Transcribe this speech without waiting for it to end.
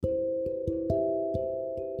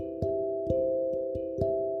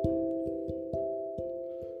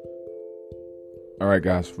All right,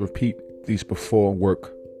 guys, repeat these before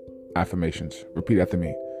work affirmations. Repeat after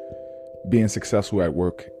me. Being successful at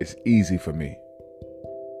work is easy for me.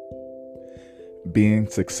 Being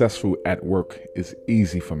successful at work is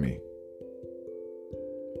easy for me.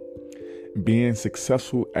 Being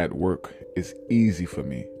successful at work is easy for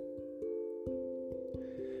me.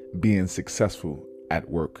 Being successful at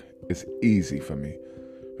work is easy for me.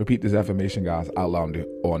 Repeat this affirmation, guys, out loud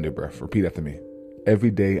or on your breath. Repeat after me.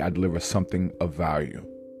 Every day I deliver something of value.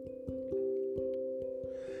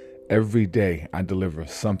 Every day I deliver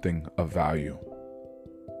something of value.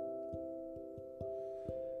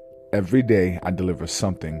 Every day I deliver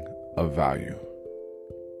something of value.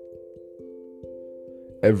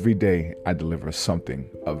 Every day I deliver something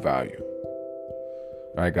of value.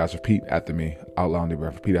 All right, guys, repeat after me out loud on your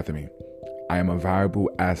breath. Repeat after me. I am a valuable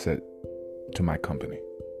asset to my company.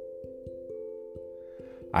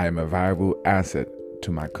 I am a valuable asset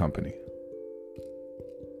to my company.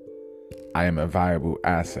 I am a valuable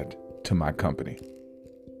asset to my company.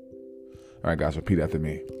 All right, guys, repeat after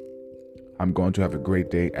me. I'm going to have a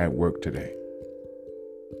great day at work today.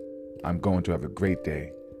 I'm going to have a great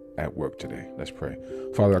day at work today. Let's pray.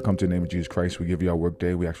 Father, I come to the name of Jesus Christ. We give you our work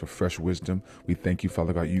day. We ask for fresh wisdom. We thank you,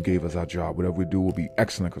 Father God. You gave us our job. Whatever we do will be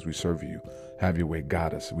excellent because we serve you. Have your way.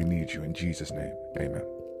 Guide us. We need you. In Jesus' name,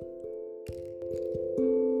 amen.